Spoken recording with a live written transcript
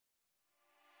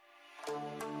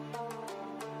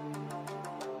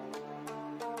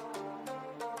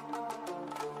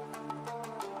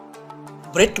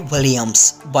Britt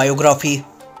Williams biography.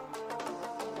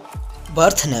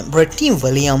 Birth name Brittani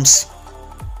Williams,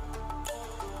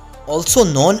 also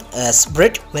known as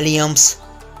Britt Williams.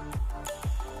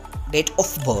 Date of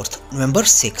birth November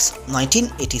 6,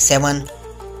 1987.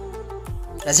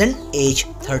 Present age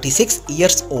 36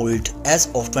 years old as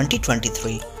of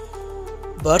 2023.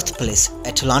 Birthplace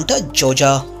Atlanta,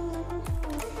 Georgia.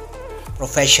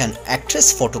 Profession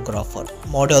actress, photographer,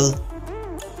 model.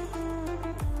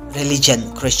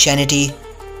 Religion Christianity.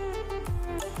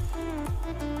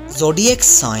 Zodiac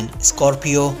sign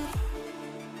Scorpio.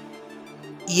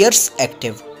 Years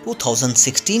active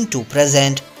 2016 to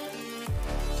present.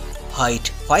 Height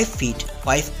 5 feet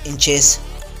 5 inches.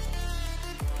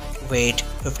 Weight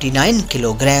 59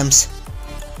 kilograms.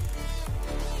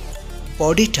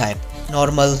 Body type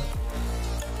normal.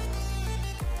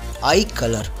 Eye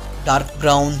color dark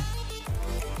brown.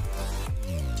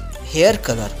 Hair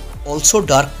color also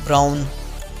dark brown.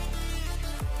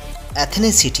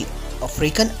 Ethnicity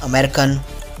African American.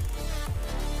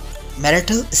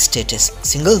 Marital status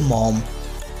single mom.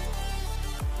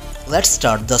 Let's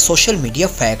start the social media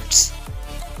facts.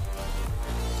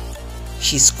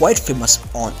 She's quite famous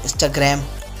on Instagram.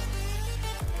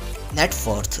 Net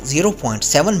worth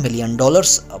 $0.7 million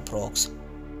approx.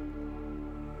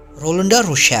 Rolonda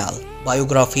Rochelle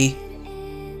biography.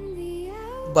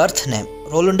 Birth name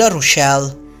Rolonda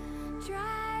Rochelle.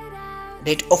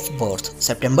 Date of birth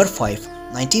September 5,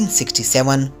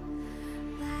 1967.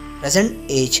 Present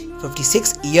age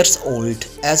 56 years old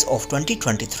as of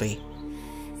 2023.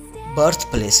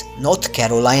 Birthplace North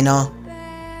Carolina.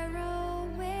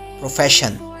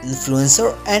 Profession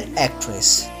influencer and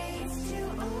actress.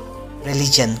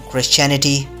 Religion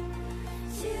Christianity.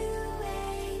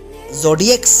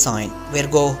 Zodiac sign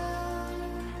Virgo.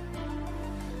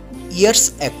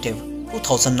 Years active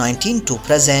 2019 to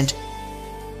present.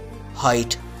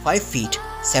 Height 5 feet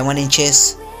 7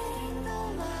 inches.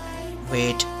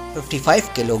 Weight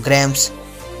 55 kilograms.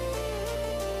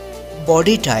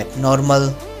 Body type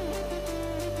normal.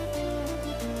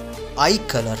 Eye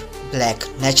color black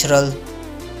natural.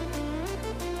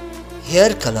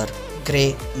 Hair color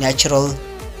grey natural.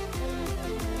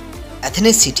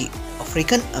 Ethnicity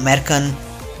African American.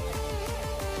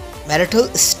 Marital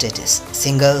status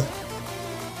single.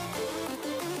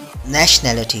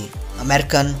 Nationality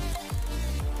American.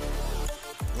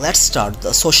 Let's start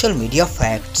the social media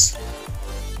facts.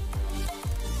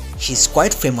 She's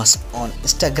quite famous on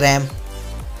Instagram,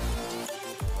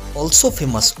 also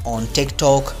famous on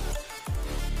TikTok,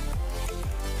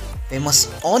 famous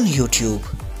on YouTube.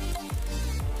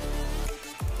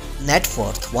 Net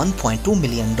worth $1.2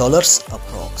 million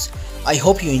approx. I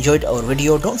hope you enjoyed our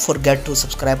video. Don't forget to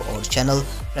subscribe our channel,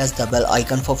 press the bell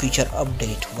icon for future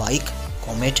update, like,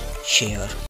 comment, share.